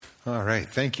All right.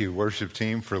 Thank you, worship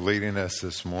team, for leading us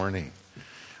this morning.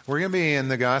 We're going to be in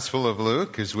the Gospel of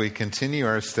Luke as we continue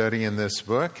our study in this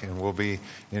book, and we'll be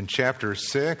in chapter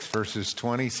 6, verses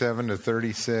 27 to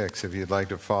 36, if you'd like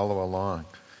to follow along.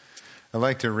 I'd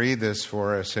like to read this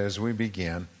for us as we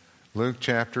begin. Luke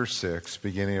chapter 6,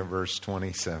 beginning at verse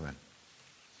 27.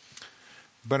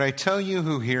 But I tell you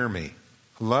who hear me,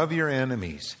 love your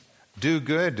enemies, do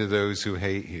good to those who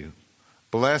hate you,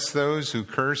 bless those who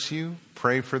curse you,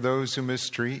 pray for those who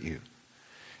mistreat you.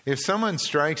 If someone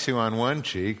strikes you on one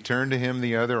cheek, turn to him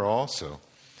the other also.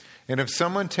 And if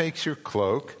someone takes your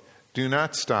cloak, do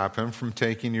not stop him from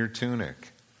taking your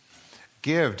tunic.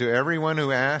 Give to everyone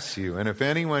who asks you, and if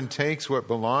anyone takes what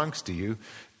belongs to you,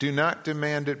 do not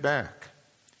demand it back.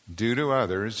 Do to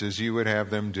others as you would have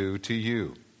them do to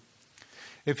you.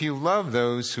 If you love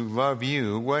those who love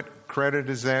you, what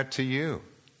credit is that to you?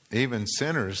 Even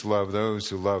sinners love those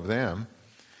who love them.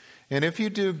 And if you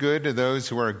do good to those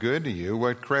who are good to you,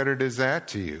 what credit is that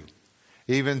to you?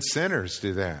 Even sinners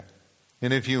do that.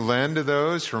 And if you lend to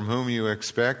those from whom you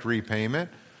expect repayment,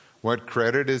 what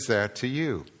credit is that to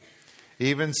you?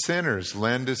 Even sinners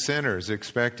lend to sinners,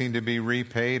 expecting to be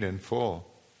repaid in full.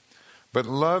 But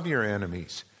love your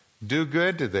enemies, do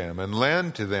good to them, and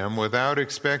lend to them without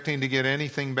expecting to get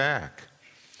anything back.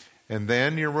 And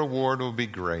then your reward will be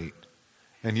great,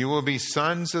 and you will be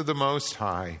sons of the Most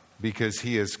High, because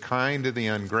he is kind to the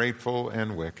ungrateful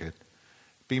and wicked.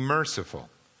 Be merciful,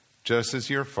 just as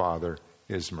your Father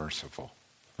is merciful.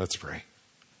 Let's pray.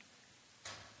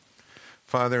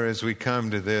 Father, as we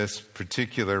come to this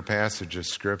particular passage of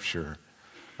Scripture,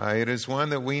 it is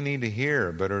one that we need to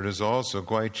hear, but it is also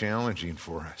quite challenging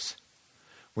for us.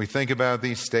 We think about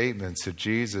these statements that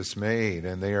Jesus made,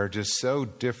 and they are just so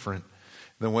different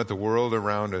than what the world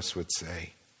around us would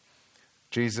say.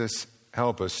 Jesus,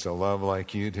 help us to love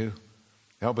like you do.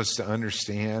 Help us to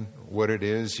understand what it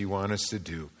is you want us to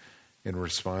do in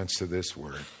response to this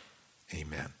word.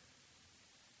 Amen.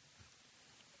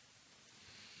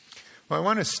 Well, I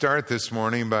want to start this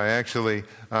morning by actually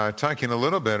talking a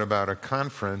little bit about a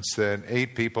conference that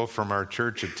 8 people from our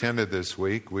church attended this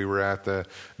week. We were at the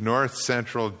North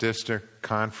Central District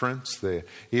Conference. The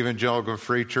Evangelical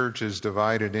Free Church is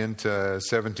divided into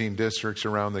 17 districts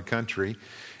around the country.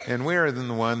 And we are in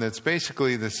the one that's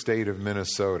basically the state of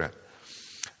Minnesota.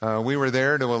 We were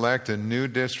there to elect a new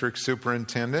district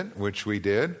superintendent, which we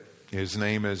did. His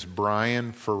name is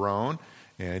Brian Ferrone,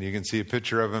 and you can see a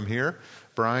picture of him here.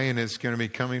 Brian is going to be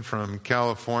coming from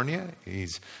California.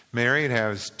 He's married,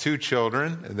 has 2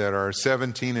 children that are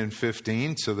 17 and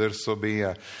 15, so this will be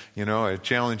a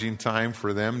challenging time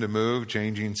for them to move,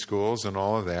 changing schools and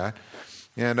all of that.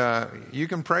 And you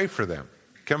can pray for them.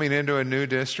 Coming into a new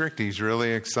district, he's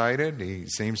really excited. He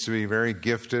seems to be very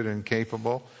gifted and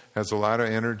capable, has a lot of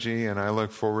energy, and I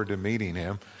look forward to meeting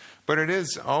him. But it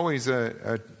is always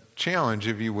a challenge,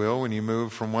 if you will, when you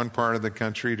move from one part of the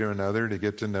country to another to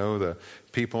get to know the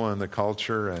people and the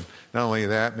culture, and not only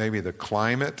that, maybe the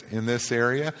climate in this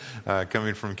area,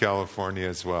 coming from California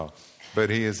as well. But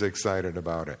he is excited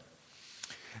about it.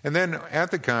 And then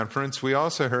at the conference, we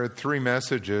also heard 3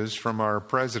 messages from our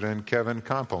president, Kevin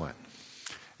Kompelin.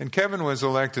 And Kevin was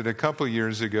elected a couple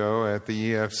years ago at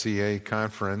the EFCA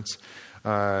conference,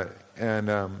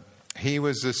 and he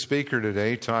was the speaker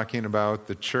today talking about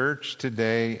the church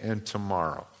today and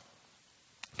tomorrow.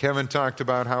 Kevin talked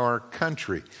about how our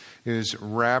country is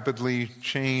rapidly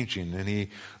changing, and he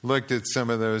looked at some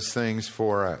of those things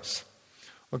for us.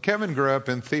 Well, Kevin grew up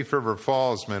in Thief River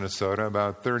Falls, Minnesota,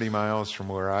 about 30 miles from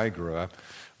where I grew up.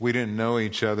 We didn't know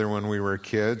each other when we were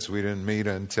kids. We didn't meet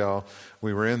until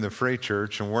we were in the Free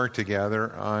Church and worked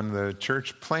together on the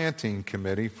church planting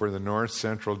committee for the North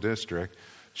Central District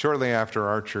shortly after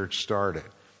our church started.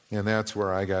 And that's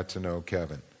where I got to know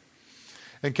Kevin.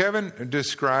 And Kevin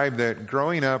described that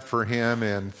growing up for him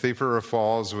in Thief River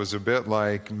Falls was a bit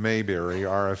like Mayberry,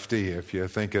 RFD, if you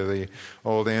think of the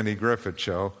old Andy Griffith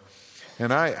show.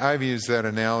 And I've used that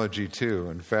analogy too.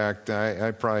 In fact,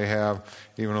 I probably have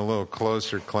even a little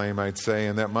closer claim, I'd say,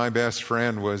 in that my best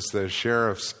friend was the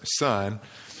sheriff's son.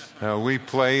 We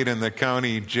played in the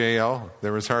county jail.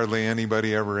 There was hardly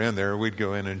anybody ever in there. We'd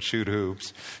go in and shoot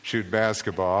hoops, shoot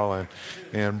basketball.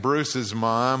 And Bruce's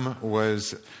mom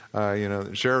was, the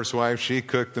sheriff's wife. She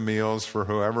cooked the meals for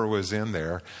whoever was in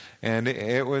there. And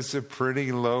it was a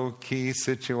pretty low-key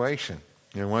situation.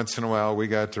 And once in a while, we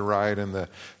got to ride in the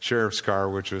sheriff's car,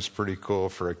 which was pretty cool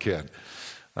for a kid.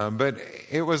 But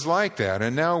it was like that.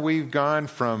 And now we've gone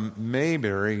from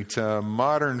Mayberry to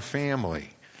Modern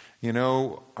Family. You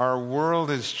know, our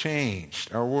world has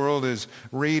changed. Our world is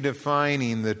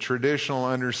redefining the traditional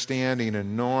understanding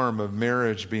and norm of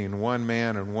marriage being one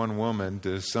man and one woman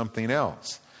to something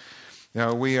else.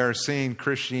 Now, we are seeing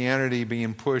Christianity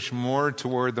being pushed more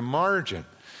toward the margin.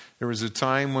 There was a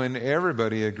time when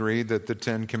everybody agreed that the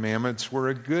Ten Commandments were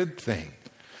a good thing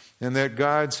and that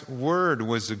God's Word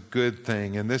was a good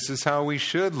thing, and this is how we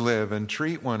should live and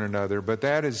treat one another, but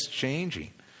that is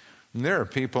changing. And there are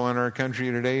people in our country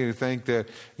today who think that,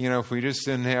 if we just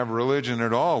didn't have religion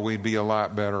at all, we'd be a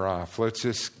lot better off. Let's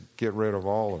just get rid of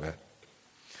all of it.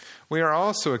 We are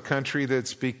also a country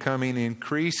that's becoming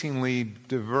increasingly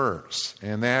diverse,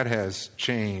 and that has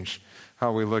changed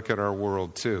how we look at our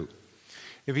world too.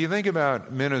 If you think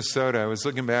about Minnesota, I was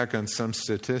looking back on some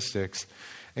statistics,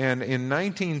 and in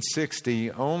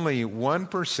 1960, only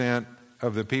 1%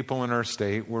 of the people in our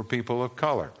state were people of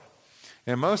color.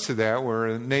 And most of that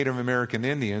were Native American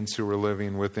Indians who were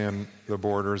living within the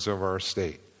borders of our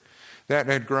state. That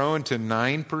had grown to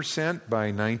 9%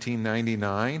 by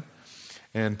 1999.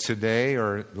 And today,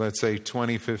 or let's say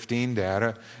 2015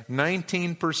 data,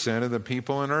 19% of the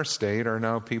people in our state are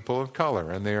now people of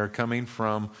color. And they are coming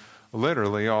from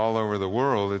literally all over the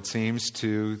world, it seems,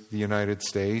 to the United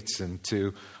States and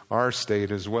to our state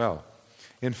as well.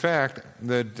 In fact,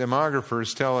 the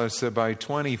demographers tell us that by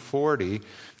 2040,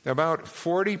 about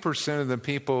 40% of the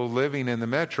people living in the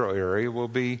metro area will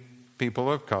be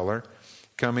people of color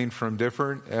coming from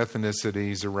different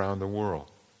ethnicities around the world.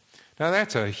 Now,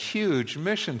 that's a huge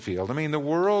mission field. I mean, the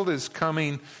world is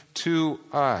coming to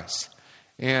us,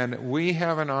 and we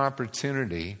have an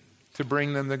opportunity to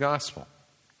bring them the gospel.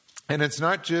 And it's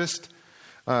not just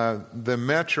the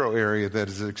metro area that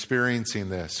is experiencing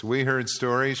this. We heard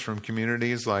stories from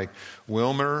communities like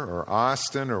Wilmer or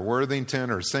Austin or Worthington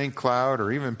or St. Cloud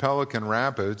or even Pelican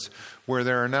Rapids, where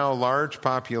there are now large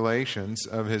populations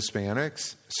of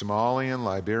Hispanics, Somalian,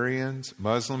 Liberians,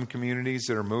 Muslim communities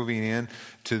that are moving in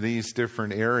to these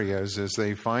different areas as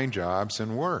they find jobs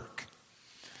and work.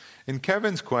 And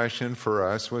Kevin's question for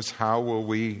us was, how will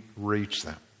we reach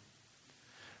them?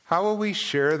 How will we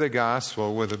share the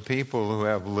gospel with the people who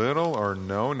have little or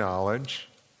no knowledge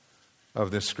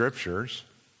of the Scriptures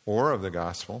or of the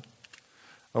gospel?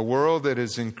 A world that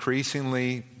is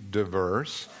increasingly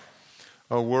diverse,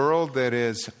 a world that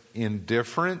is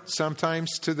indifferent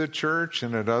sometimes to the church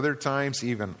and at other times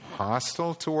even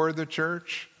hostile toward the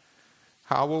church.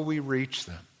 How will we reach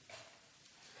them?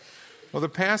 Well, the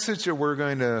passage that we're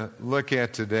going to look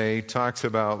at today talks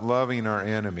about loving our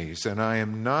enemies, and I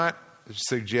am not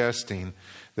suggesting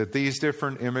that these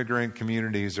different immigrant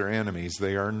communities are enemies.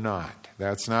 They are not.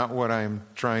 That's not what I'm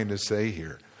trying to say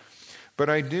here. But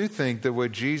I do think that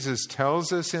what Jesus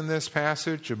tells us in this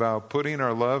passage about putting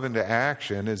our love into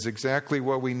action is exactly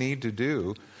what we need to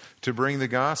do to bring the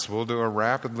gospel to a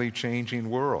rapidly changing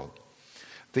world.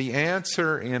 The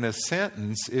answer in a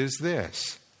sentence is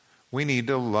this: we need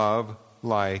to love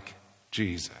like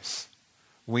Jesus.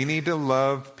 We need to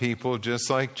love people just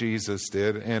like Jesus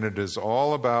did, and it is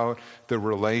all about the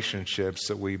relationships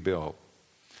that we build.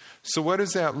 So what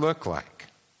does that look like?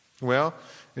 Well,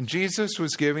 Jesus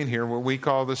was giving here what we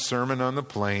call the Sermon on the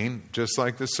Plain, just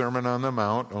like the Sermon on the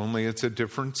Mount, only it's a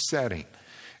different setting.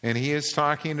 And he is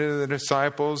talking to the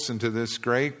disciples and to this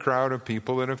great crowd of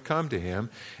people that have come to him,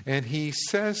 and he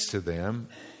says to them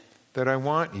that I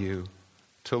want you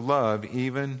to love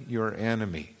even your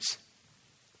enemies.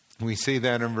 We see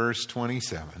that in verse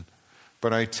 27.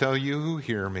 But I tell you who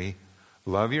hear me,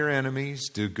 love your enemies,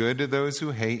 do good to those who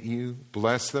hate you,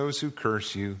 bless those who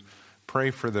curse you,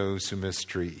 pray for those who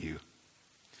mistreat you.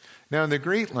 Now, in the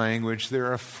Greek language,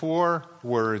 there are 4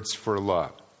 words for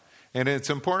love. And it's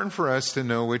important for us to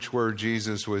know which word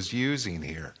Jesus was using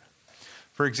here.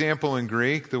 For example, in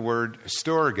Greek, the word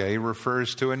storge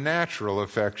refers to a natural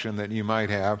affection that you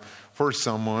might have for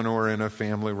someone or in a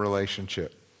family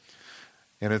relationship.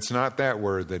 And it's not that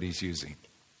word that he's using.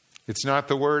 It's not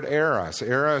the word eros.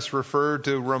 Eros referred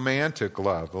to romantic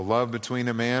love, a love between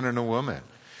a man and a woman.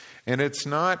 And it's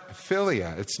not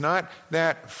philia. It's not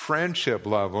that friendship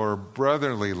love or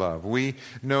brotherly love. We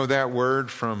know that word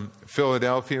from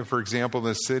Philadelphia, for example.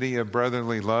 The city of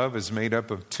brotherly love is made up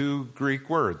of 2 Greek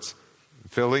words,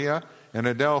 philia and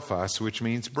adelphos, which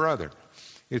means brother.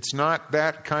 It's not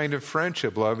that kind of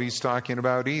friendship love he's talking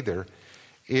about either.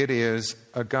 It is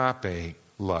agape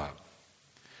love.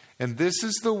 And this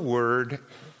is the word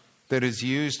that is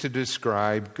used to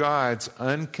describe God's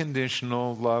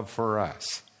unconditional love for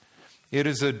us. It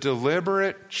is a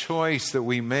deliberate choice that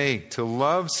we make to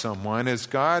love someone as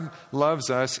God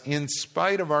loves us in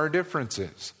spite of our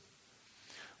differences.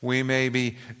 We may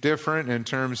be different in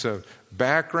terms of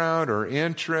background or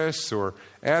interests or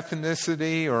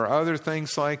ethnicity or other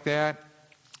things like that.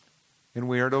 And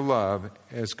we are to love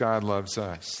as God loves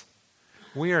us.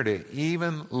 We are to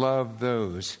even love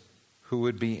those who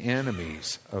would be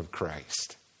enemies of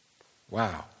Christ.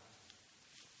 Wow.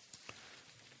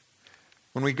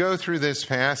 When we go through this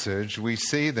passage, we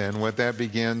see then what that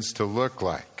begins to look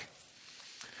like.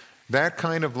 That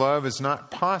kind of love is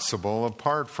not possible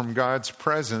apart from God's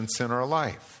presence in our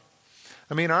life.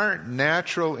 I mean, our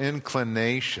natural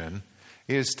inclination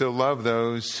is to love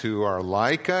those who are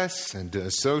like us and to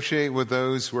associate with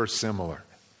those who are similar.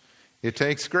 It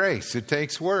takes grace. It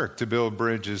takes work to build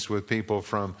bridges with people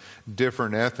from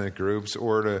different ethnic groups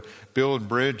or to build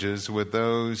bridges with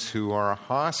those who are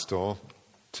hostile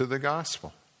to the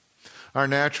gospel. Our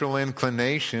natural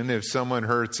inclination, if someone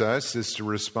hurts us, is to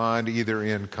respond either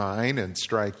in kind and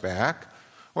strike back,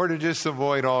 or to just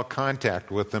avoid all contact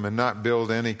with them and not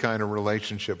build any kind of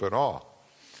relationship at all.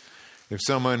 If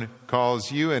someone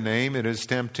calls you a name, it is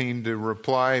tempting to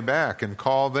reply back and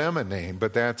call them a name,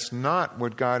 but that's not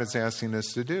what God is asking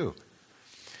us to do.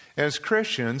 As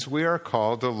Christians, we are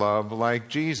called to love like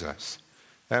Jesus.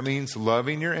 That means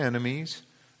loving your enemies,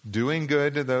 doing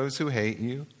good to those who hate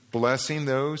you, blessing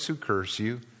those who curse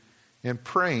you, and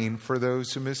praying for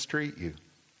those who mistreat you.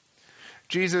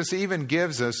 Jesus even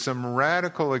gives us some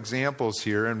radical examples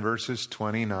here in verses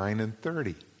 29 and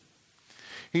 30.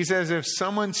 He says, if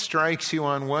someone strikes you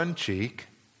on one cheek,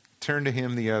 turn to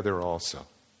him the other also.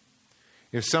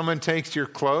 If someone takes your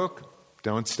cloak,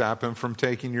 don't stop him from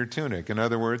taking your tunic. In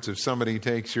other words, if somebody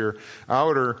takes your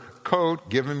outer coat,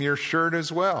 give him your shirt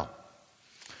as well.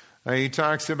 He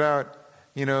talks about,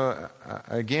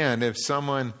 again, if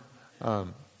someone,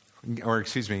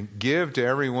 give to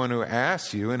everyone who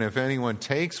asks you, and if anyone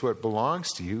takes what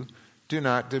belongs to you, do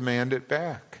not demand it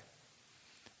back.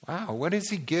 Wow, what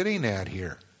is he getting at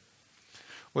here?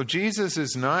 Well, Jesus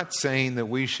is not saying that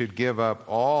we should give up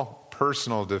all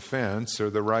personal defense or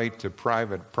the right to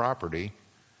private property,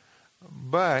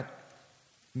 but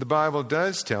the Bible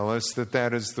does tell us that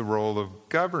that is the role of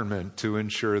government to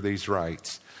ensure these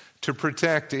rights, to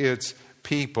protect its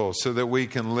people so that we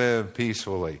can live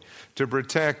peacefully, to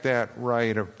protect that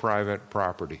right of private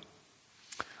property.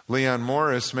 Leon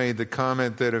Morris made the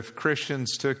comment that if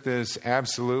Christians took this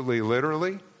absolutely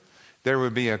literally, there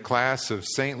would be a class of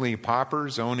saintly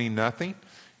paupers owning nothing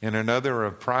and another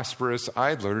of prosperous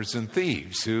idlers and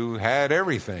thieves who had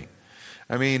everything.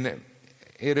 I mean,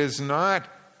 it is not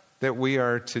that we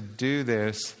are to do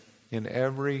this in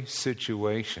every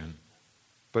situation,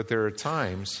 but there are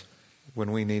times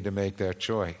when we need to make that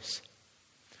choice.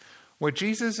 What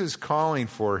Jesus is calling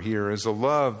for here is a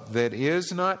love that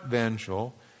is not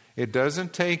vengeful. It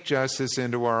doesn't take justice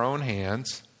into our own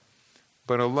hands,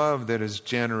 but a love that is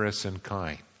generous and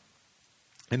kind.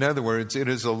 In other words, it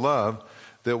is a love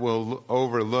that will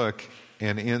overlook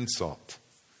an insult.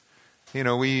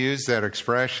 We use that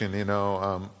expression,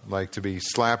 like to be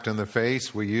slapped in the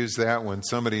face. We use that when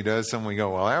somebody does something, we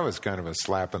go, well, that was kind of a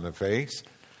slap in the face.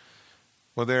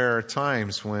 Well, there are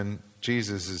times when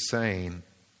Jesus is saying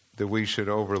that we should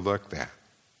overlook that.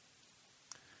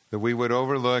 That we would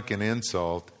overlook an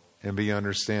insult and be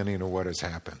understanding of what has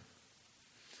happened.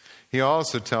 He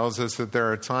also tells us that there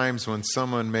are times when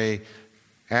someone may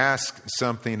ask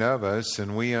something of us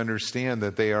and we understand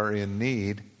that they are in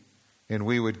need and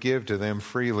we would give to them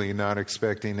freely, not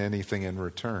expecting anything in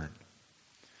return.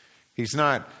 He's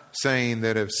not saying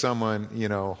that if someone,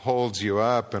 holds you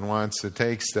up and wants to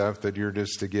take stuff that you're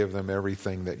just to give them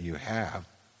everything that you have.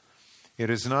 It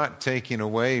is not taking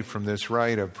away from this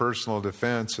right of personal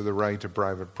defense or the right to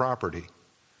private property.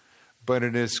 But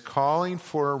it is calling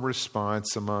for a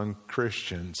response among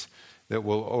Christians that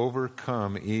will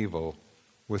overcome evil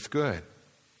with good.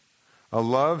 A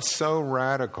love so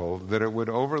radical that it would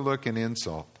overlook an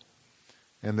insult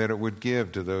and that it would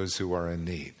give to those who are in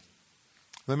need.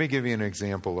 Let me give you an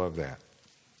example of that.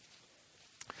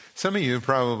 Some of you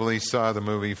probably saw the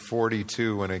movie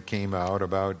 42 when it came out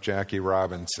about Jackie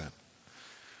Robinson.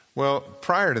 Well,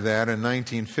 prior to that, in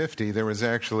 1950, there was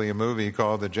actually a movie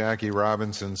called The Jackie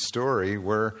Robinson Story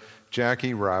where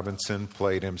Jackie Robinson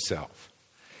played himself.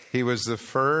 He was the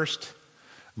first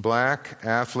black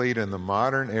athlete in the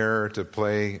modern era to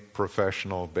play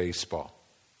professional baseball.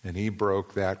 And he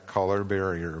broke that color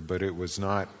barrier, but it was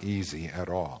not easy at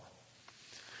all.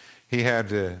 He had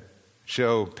to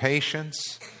show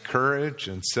patience, courage,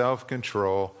 and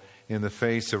self-control in the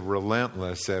face of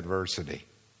relentless adversity.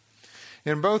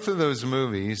 In both of those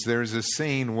movies, there's a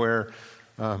scene where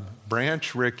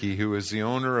Branch Rickey, who is the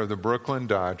owner of the Brooklyn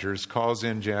Dodgers, calls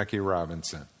in Jackie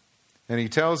Robinson. And he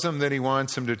tells him that he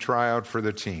wants him to try out for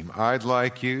the team. I'd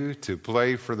like you to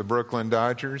play for the Brooklyn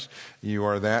Dodgers. You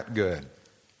are that good.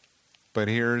 But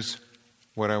here's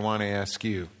what I want to ask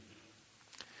you.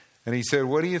 And he said,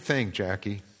 what do you think,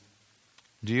 Jackie?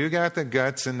 Do you got the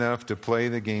guts enough to play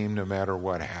the game no matter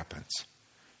what happens?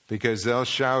 Because they'll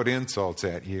shout insults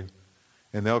at you,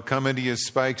 and they'll come into you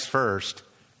spikes first,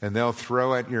 and they'll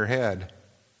throw at your head.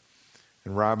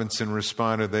 And Robinson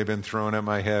responded, they've been throwing at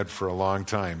my head for a long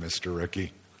time, Mr.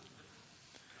 Ricky.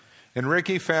 And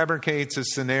Ricky fabricates a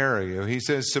scenario. He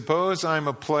says, suppose I'm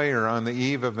a player on the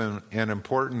eve of an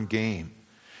important game.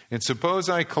 And suppose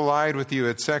I collide with you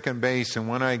at second base, and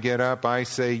when I get up, I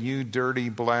say, you dirty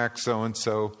black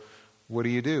so-and-so, what do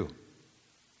you do?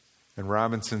 And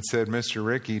Robinson said, Mr.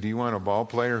 Ricky, do you want a ball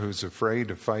player who's afraid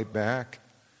to fight back?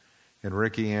 And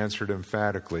Ricky answered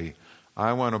emphatically,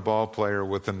 I want a ball player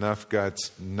with enough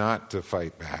guts not to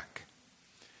fight back.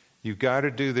 You've got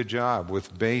to do the job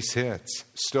with base hits,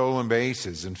 stolen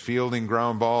bases, and fielding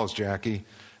ground balls, Jackie.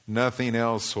 Nothing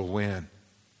else will win.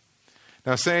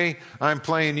 Now say I'm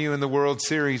playing you in the World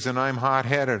Series and I'm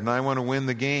hot-headed and I want to win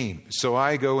the game. So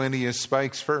I go into your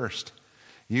spikes first.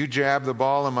 You jab the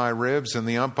ball in my ribs and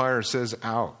the umpire says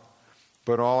out.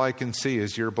 But all I can see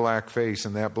is your black face,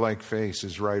 and that black face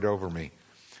is right over me.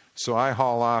 So I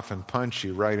haul off and punch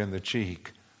you right in the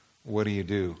cheek. What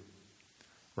do?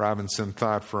 Robinson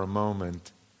thought for a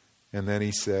moment, and then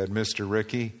he said, Mr.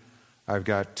 Ricky, I've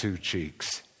got two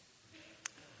cheeks.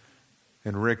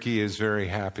 And Ricky is very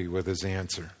happy with his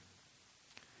answer.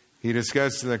 He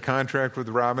discusses the contract with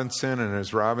Robinson, and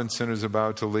as Robinson is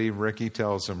about to leave, Ricky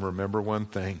tells him, remember one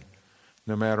thing,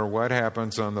 no matter what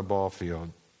happens on the ball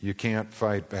field, you can't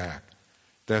fight back.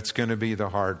 That's going to be the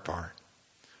hard part.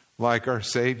 Like our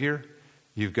Savior,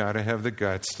 you've got to have the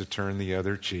guts to turn the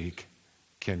other cheek.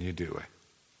 Can you do it?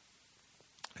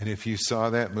 And if you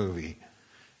saw that movie,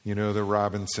 you know that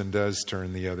Robinson does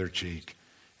turn the other cheek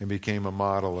and became a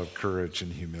model of courage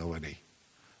and humility.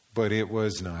 But it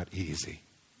was not easy.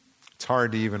 It's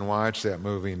hard to even watch that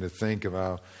movie and to think of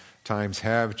how times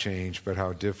have changed, but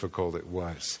how difficult it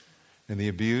was. And the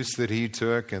abuse that he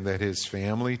took and that his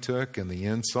family took and the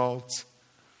insults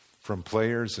from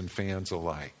players and fans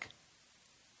alike.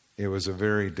 It was a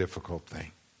very difficult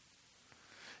thing.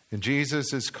 And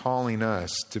Jesus is calling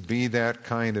us to be that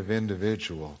kind of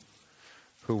individual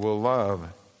who will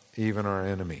love even our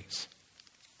enemies.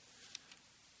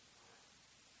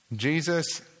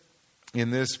 Jesus, in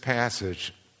this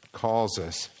passage, calls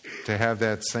us to have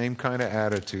that same kind of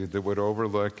attitude that would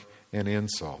overlook an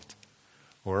insult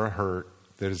or a hurt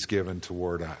that is given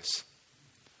toward us.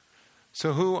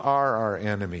 So who are our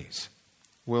enemies?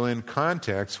 Well, in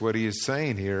context, what he is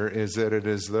saying here is that it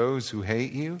is those who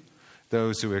hate you,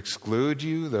 those who exclude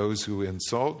you, those who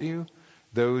insult you,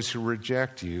 those who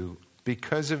reject you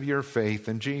because of your faith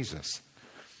in Jesus.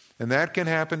 And that can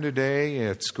happen today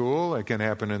at school. It can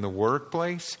happen in the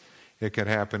workplace. It can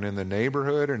happen in the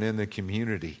neighborhood and in the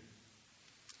community.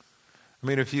 I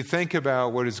mean, if you think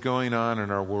about what is going on in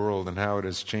our world and how it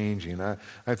is changing,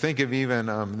 I think of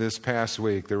even this past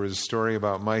week, there was a story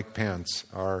about Mike Pence,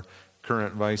 our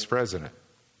current vice president.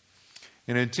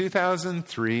 And in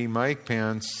 2003, Mike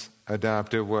Pence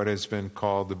adopted what has been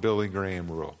called the Billy Graham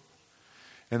rule.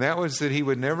 And that was that he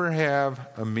would never have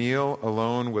a meal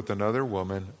alone with another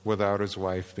woman without his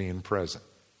wife being present.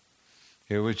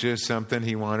 It was just something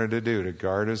he wanted to do to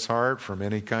guard his heart from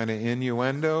any kind of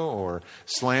innuendo or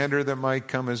slander that might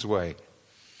come his way.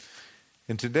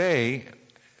 And today,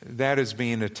 that is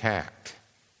being attacked.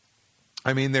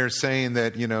 I mean, they're saying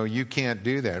that, you can't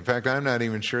do that. In fact, I'm not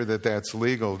even sure that that's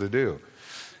legal to do.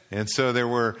 And so there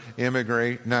were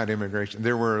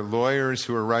there were lawyers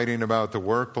who were writing about the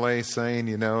workplace saying,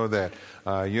 that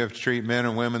you have to treat men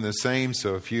and women the same.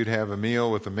 So if you'd have a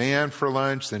meal with a man for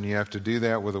lunch, then you have to do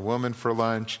that with a woman for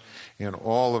lunch, and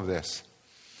all of this.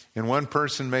 And one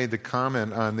person made the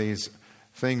comment on these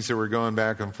things that were going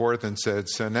back and forth and said,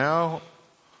 so now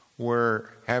we're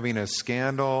having a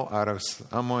scandal out of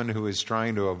someone who is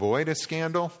trying to avoid a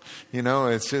scandal.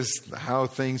 It's just how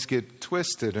things get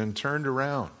twisted and turned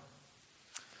around.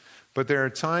 But there are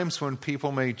times when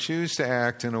people may choose to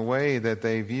act in a way that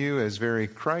they view as very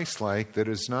Christ-like that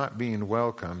is not being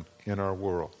welcomed in our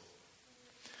world.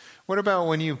 What about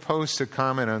when you post a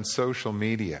comment on social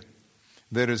media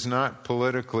that is not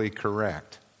politically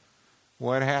correct?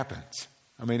 What happens?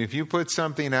 I mean, if you put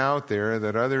something out there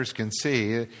that others can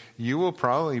see, you will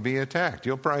probably be attacked.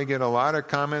 You'll probably get a lot of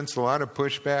comments, a lot of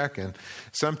pushback, and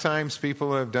sometimes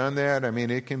people who have done that,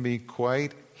 it can be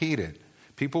quite heated.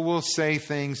 People will say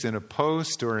things in a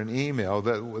post or an email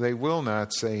that they will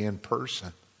not say in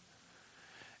person.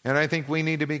 And I think we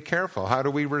need to be careful. How do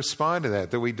we respond to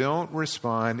that? That we don't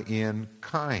respond in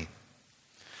kind.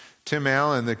 Tim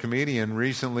Allen, the comedian,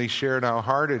 recently shared how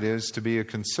hard it is to be a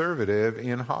conservative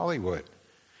in Hollywood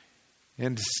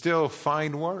and to still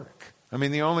find work. I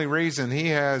mean, the only reason he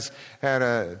has had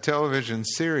a television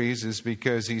series is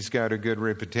because he's got a good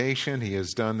reputation. He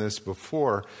has done this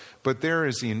before. But there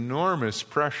is enormous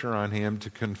pressure on him to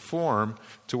conform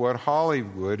to what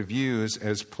Hollywood views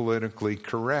as politically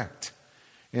correct.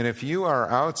 And if you are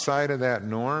outside of that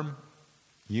norm,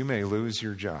 you may lose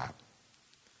your job.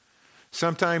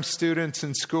 Sometimes students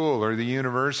in school or the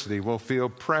university will feel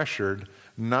pressured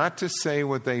not to say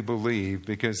what they believe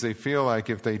because they feel like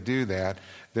if they do that,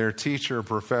 their teacher or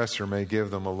professor may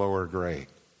give them a lower grade.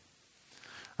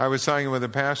 I was talking with a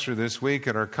pastor this week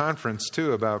at our conference,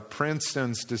 too, about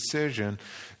Princeton's decision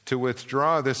to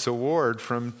withdraw this award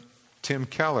from Tim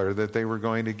Keller that they were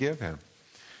going to give him.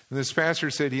 And this pastor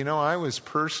said, I was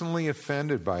personally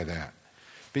offended by that.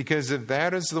 Because if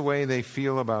that is the way they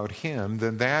feel about him,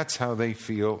 then that's how they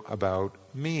feel about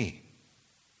me.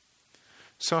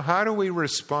 So how do we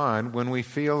respond when we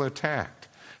feel attacked?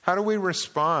 How do we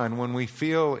respond when we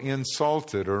feel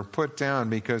insulted or put down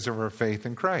because of our faith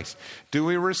in Christ? Do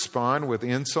we respond with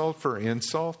insult for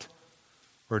insult,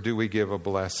 or do we give a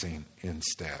blessing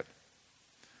instead?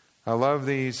 I love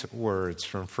these words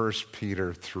from 1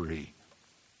 Peter 3.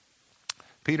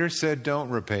 Peter said, don't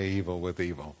repay evil with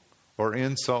evil or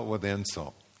insult with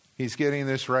insult. He's getting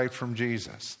this right from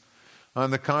Jesus.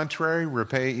 On the contrary,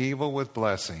 repay evil with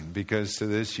blessing, because to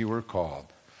this you were called,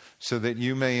 so that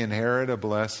you may inherit a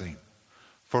blessing.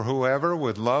 For whoever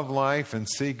would love life and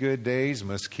see good days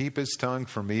must keep his tongue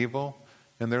from evil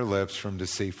and their lips from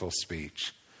deceitful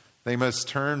speech. They must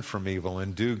turn from evil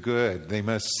and do good. They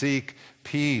must seek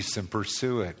peace and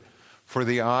pursue it. For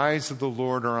the eyes of the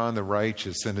Lord are on the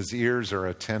righteous, and his ears are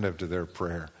attentive to their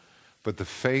prayer. But the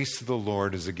face of the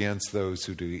Lord is against those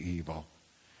who do evil.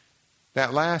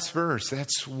 That last verse,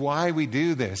 that's why we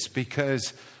do this,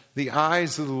 because the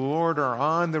eyes of the Lord are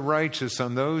on the righteous,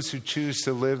 on those who choose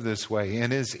to live this way.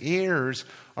 And his ears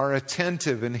are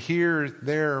attentive and hear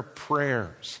their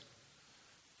prayers.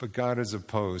 But God is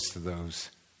opposed to those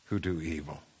who do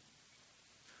evil.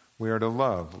 We are to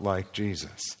love like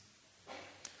Jesus.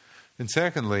 And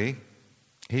secondly,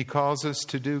 he calls us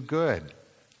to do good,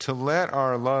 to let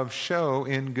our love show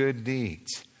in good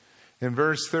deeds. In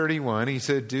verse 31, he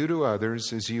said, do to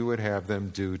others as you would have them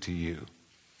do to you.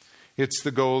 It's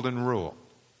the golden rule.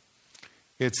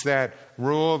 It's that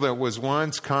rule that was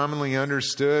once commonly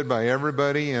understood by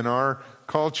everybody in our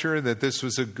culture, that this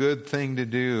was a good thing to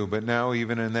do. But now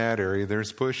even in that area,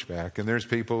 there's pushback. And there's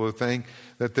people who think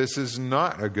that this is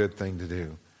not a good thing to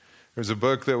do. There's a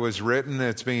book that was written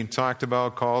that's being talked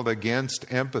about called Against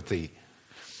Empathy.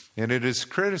 And it is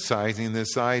criticizing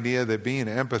this idea that being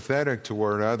empathetic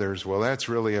toward others, well, that's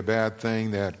really a bad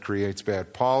thing that creates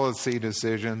bad policy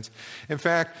decisions. In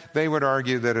fact, they would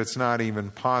argue that it's not even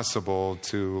possible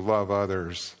to love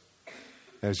others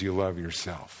as you love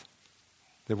yourself.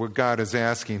 That what God is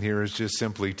asking here is just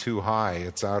simply too high.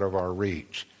 It's out of our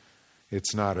reach.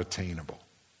 It's not attainable.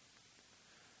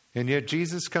 And yet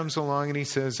Jesus comes along and he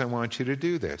says, I want you to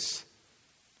do this.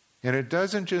 And it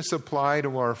doesn't just apply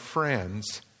to our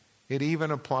friends. It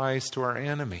even applies to our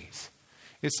enemies.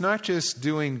 It's not just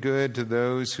doing good to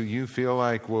those who you feel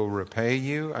like will repay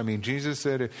you. I mean, Jesus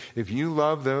said, if you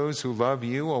love those who love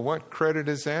you, well, what credit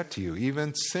is that to you?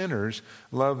 Even sinners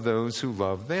love those who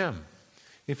love them.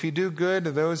 If you do good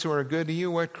to those who are good to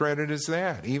you, what credit is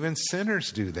that? Even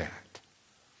sinners do that.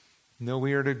 No,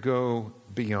 we are to go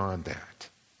beyond that.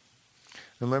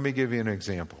 And let me give you an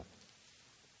example.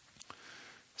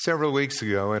 Several weeks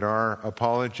ago at our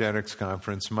apologetics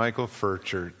conference, Michael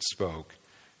Furchert spoke.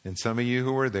 And some of you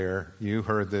who were there, you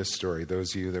heard this story,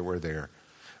 those of you that were there.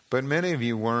 But many of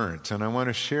you weren't. And I want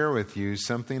to share with you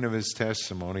something of his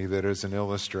testimony that is an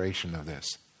illustration of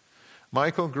this.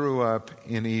 Michael grew up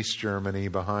in East Germany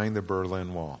behind the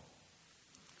Berlin Wall.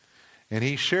 And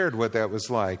he shared what that was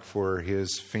like for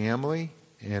his family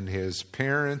and his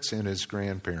parents and his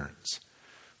grandparents,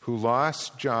 who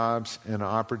lost jobs and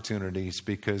opportunities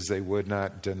because they would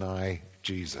not deny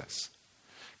Jesus.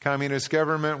 Communist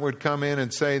government would come in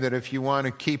and say that if you want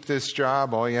to keep this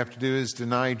job, all you have to do is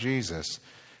deny Jesus,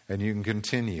 and you can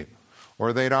continue.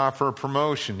 Or they'd offer a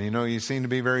promotion. You seem to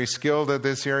be very skilled at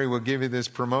this area, we'll give you this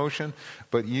promotion,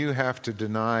 but you have to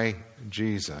deny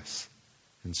Jesus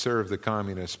and serve the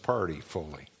Communist Party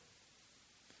fully.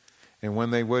 And when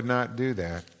they would not do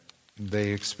that, they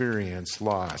experienced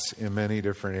loss in many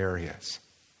different areas.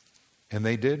 And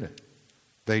they didn't.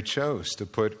 They chose to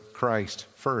put Christ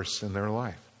first in their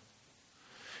life.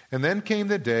 And then came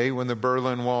the day when the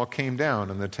Berlin Wall came down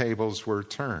and the tables were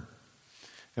turned.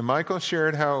 And Michael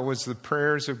shared how it was the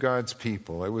prayers of God's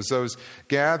people. It was those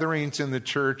gatherings in the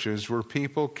churches where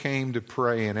people came to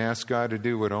pray and ask God to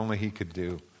do what only He could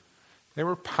do. They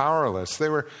were powerless. They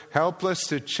were helpless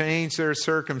to change their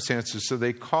circumstances, so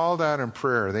they called out in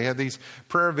prayer. They had these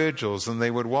prayer vigils, and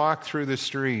they would walk through the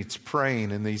streets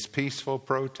praying in these peaceful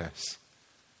protests.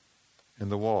 And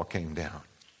the wall came down.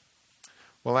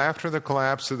 Well, after the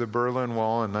collapse of the Berlin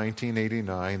Wall in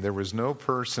 1989, there was no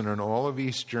person in all of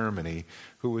East Germany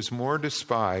who was more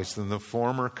despised than the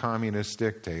former communist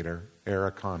dictator,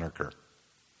 Erich Honecker.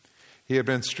 He had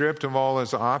been stripped of all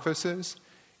his offices.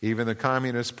 Even the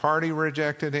Communist Party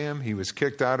rejected him. He was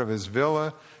kicked out of his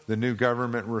villa. The new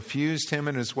government refused him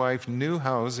and his wife new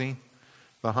housing.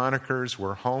 The Honeckers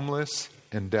were homeless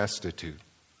and destitute.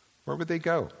 Where would they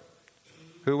go?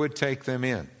 Who would take them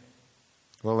in?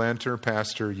 Well, enter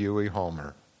Pastor Uwe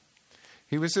Holmer.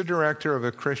 He was the director of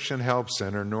a Christian help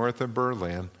center north of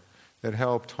Berlin that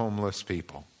helped homeless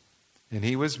people. And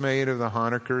he was made of the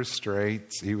Honecker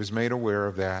straits. He was made aware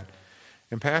of that.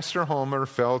 And Pastor Holmer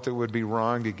felt it would be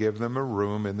wrong to give them a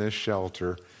room in this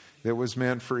shelter that was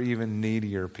meant for even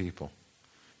needier people.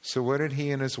 So what did he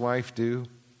and his wife do?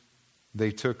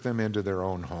 They took them into their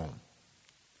own home.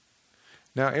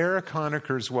 Now, Erich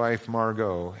Honecker's wife,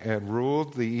 Margot, had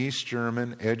ruled the East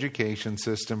German education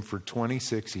system for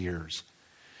 26 years.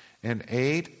 And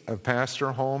 8 of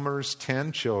Pastor Holmer's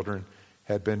 10 children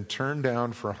had been turned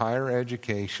down for higher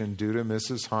education due to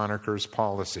Mrs. Honecker's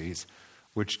policies,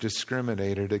 which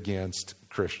discriminated against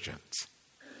Christians.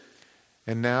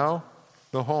 And now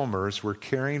the Holmers were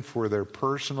caring for their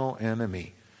personal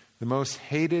enemy, the most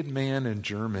hated man in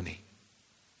Germany.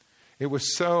 It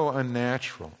was so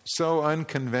unnatural, so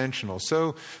unconventional,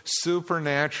 so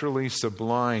supernaturally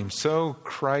sublime, so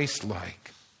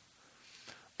Christ-like.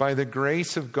 By the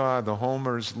grace of God, the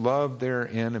Holmers loved their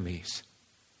enemies.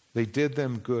 They did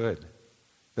them good.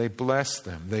 They blessed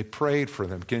them. They prayed for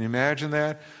them. Can you imagine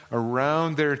that?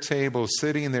 Around their table,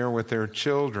 sitting there with their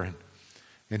children.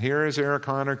 And here is Erich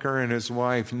Honecker and his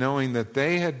wife, knowing that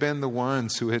they had been the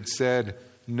ones who had said,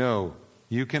 no,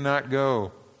 you cannot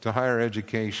go to higher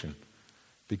education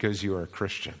because you are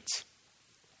Christians.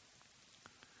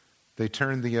 They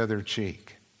turned the other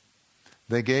cheek.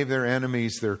 They gave their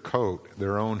enemies their coat,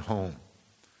 their own home.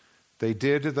 They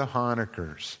did to the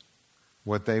Honeckers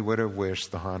what they would have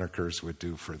wished the Honeckers would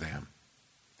do for them.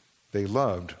 They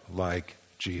loved like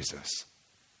Jesus.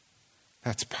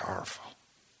 That's powerful.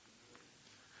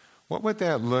 What would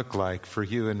that look like for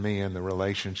you and me in the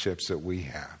relationships that we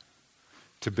have?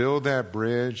 To build that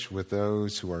bridge with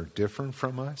those who are different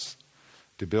from us?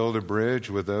 To build a bridge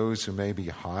with those who may be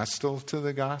hostile to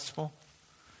the gospel?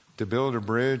 To build a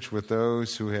bridge with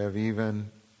those who have even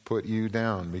put you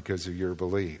down because of your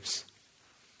beliefs?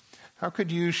 How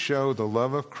could you show the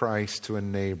love of Christ to a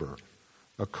neighbor,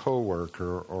 a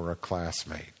coworker, or a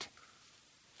classmate?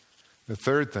 The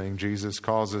third thing Jesus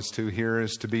calls us to here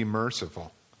is to be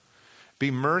merciful. Be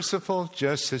merciful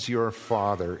just as your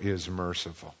Father is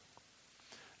merciful.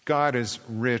 God is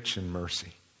rich in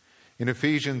mercy. In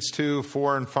Ephesians 2,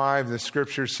 4, and 5, the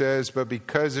scripture says, but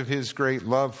because of his great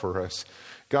love for us,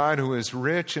 God, who is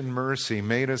rich in mercy,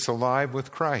 made us alive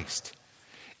with Christ.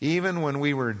 Even when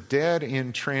we were dead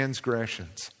in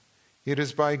transgressions, it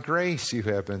is by grace you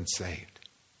have been saved.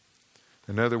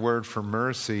 Another word for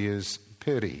mercy is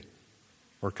pity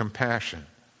or compassion.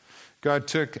 God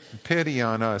took pity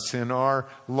on us in our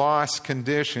lost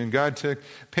condition. God took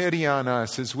pity on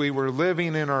us as we were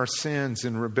living in our sins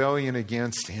in rebellion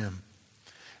against him.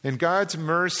 And God's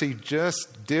mercy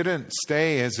just didn't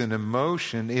stay as an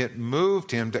emotion. It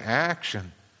moved him to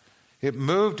action. It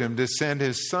moved him to send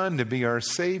his Son to be our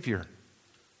Savior.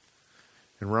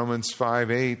 In Romans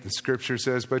 5:8, the scripture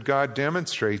says, but God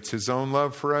demonstrates his own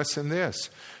love for us in this.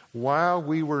 While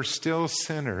we were still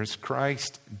sinners,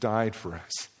 Christ died for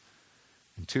us.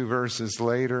 And 2 verses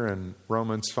later in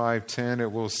Romans 5:10,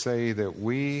 it will say that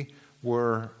we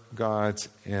were God's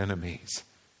enemies.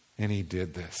 And he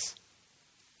did this.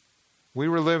 We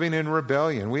were living in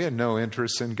rebellion. We had no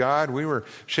interest in God. We were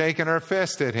shaking our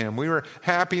fist at him. We were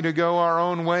happy to go our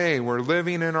own way. We're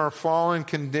living in our fallen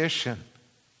condition.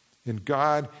 And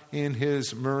God, in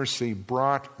his mercy,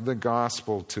 brought the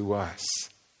gospel to us.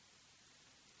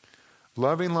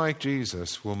 Loving like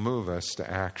Jesus will move us to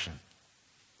action.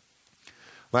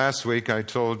 Last week I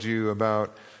told you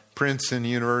about Princeton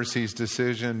University's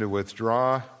decision to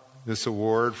withdraw this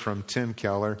award from Tim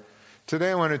Keller.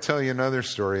 Today I want to tell you another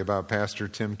story about Pastor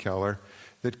Tim Keller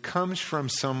that comes from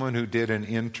someone who did an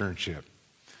internship.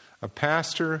 a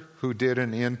pastor who did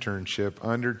an internship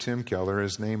under Tim Keller.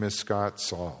 His name is Scott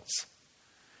Sauls.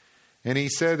 And he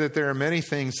said that there are many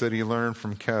things that he learned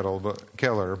from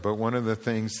Keller, but one of the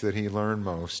things that he learned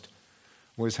most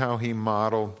was how he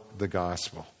modeled the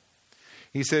gospel.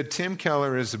 He said, Tim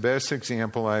Keller is the best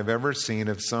example I've ever seen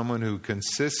of someone who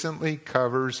consistently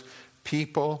covers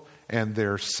people and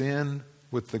their sin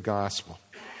with the gospel.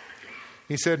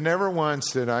 He said, never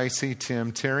once did I see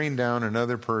Tim tearing down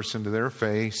another person to their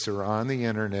face or on the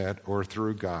internet or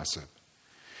through gossip.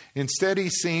 Instead, he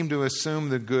seemed to assume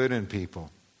the good in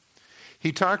people.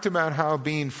 He talked about how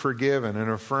being forgiven and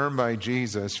affirmed by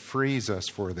Jesus frees us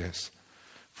for this,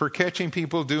 for catching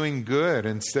people doing good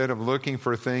instead of looking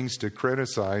for things to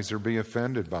criticize or be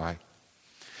offended by.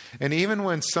 And even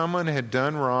when someone had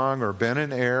done wrong or been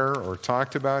in error or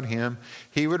talked about him,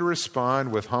 he would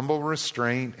respond with humble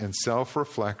restraint and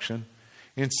self-reflection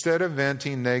instead of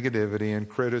venting negativity and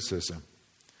criticism.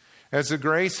 As the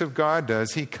grace of God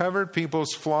does, he covered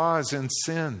people's flaws and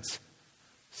sins.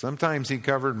 Sometimes he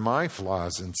covered my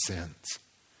flaws and sins.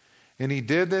 And he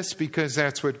did this because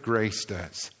that's what grace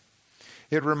does.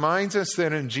 It reminds us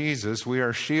that in Jesus we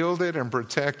are shielded and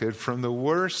protected from the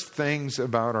worst things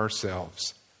about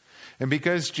ourselves. And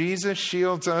because Jesus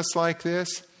shields us like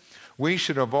this, we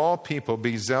should of all people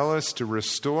be zealous to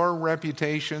restore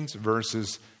reputations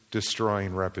versus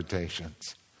destroying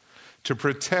reputations. To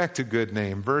protect a good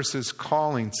name versus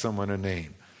calling someone a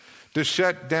name. To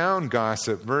shut down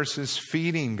gossip versus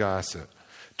feeding gossip.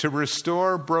 To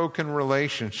restore broken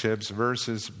relationships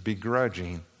versus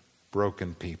begrudging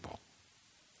broken people.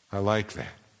 I like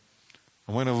that.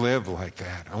 I want to live like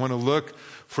that. I want to look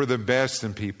for the best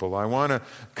in people. I want to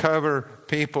cover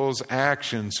people's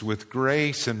actions with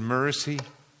grace and mercy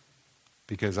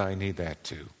because I need that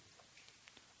too.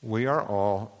 We are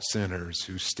all sinners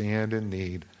who stand in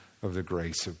need of the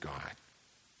grace of God.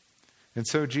 And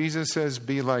so Jesus says,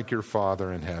 be like your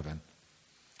Father in heaven.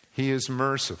 He is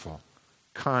merciful,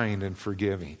 kind, and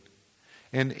forgiving.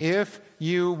 And if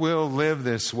you will live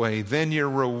this way, then your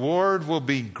reward will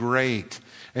be great,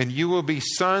 and you will be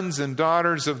sons and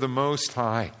daughters of the Most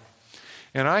High.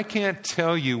 And I can't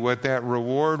tell you what that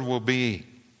reward will be,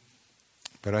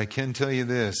 but I can tell you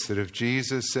this, that if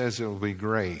Jesus says it will be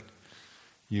great,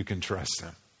 you can trust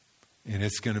him, and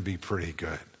it's going to be pretty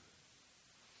good.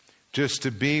 Just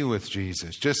to be with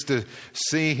Jesus, just to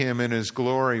see him in his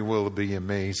glory will be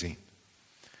amazing.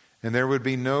 And there would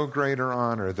be no greater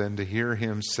honor than to hear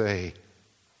him say,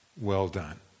 well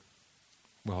done,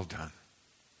 well done.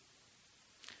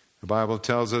 The Bible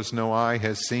tells us no eye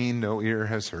has seen, no ear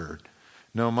has heard,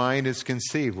 no mind has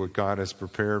conceived what God has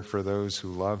prepared for those who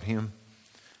love him,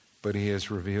 but he has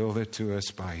revealed it to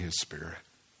us by his Spirit.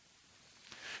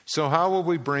 So how will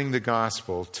we bring the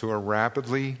gospel to a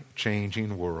rapidly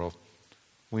changing world?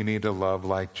 We need to love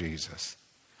like Jesus.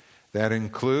 That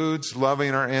includes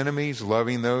loving our enemies,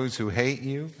 loving those who hate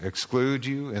you, exclude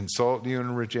you, insult you,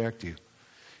 and reject you.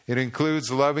 It includes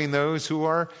loving those who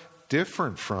are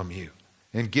different from you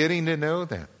and getting to know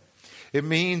them. It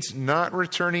means not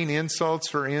returning insults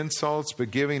for insults, but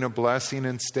giving a blessing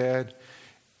instead.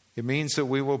 It means that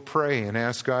we will pray and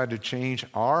ask God to change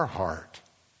our heart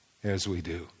as we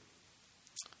do.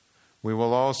 We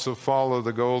will also follow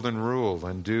the golden rule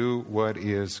and do what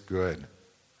is good.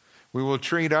 We will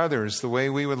treat others the way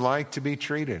we would like to be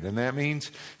treated, and that means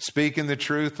speaking the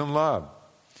truth in love.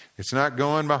 It's not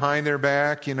going behind their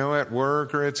back, at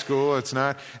work or at school. It's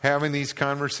not having these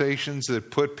conversations that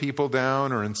put people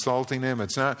down or insulting them.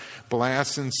 It's not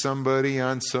blasting somebody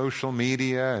on social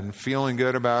media and feeling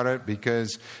good about it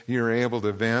because you're able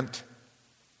to vent.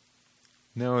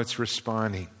 No, it's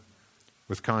responding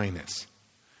with kindness.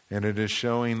 And it is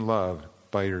showing love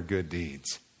by your good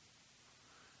deeds.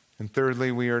 And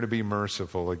thirdly, we are to be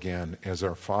merciful again, as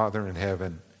our Father in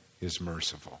heaven is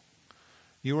merciful.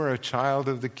 You are a child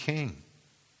of the King.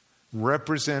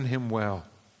 Represent him well.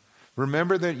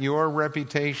 Remember that your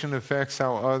reputation affects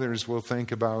how others will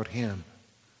think about him.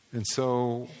 And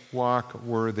so walk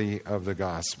worthy of the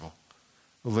gospel.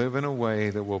 Live in a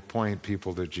way that will point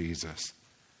people to Jesus.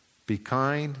 Be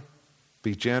kind,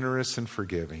 be generous and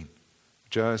forgiving,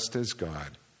 just as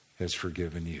God has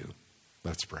forgiven you.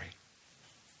 Let's pray.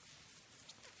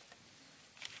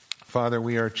 Father,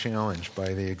 we are challenged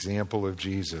by the example of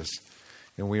Jesus,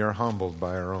 and we are humbled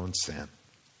by our own sin.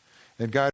 And God,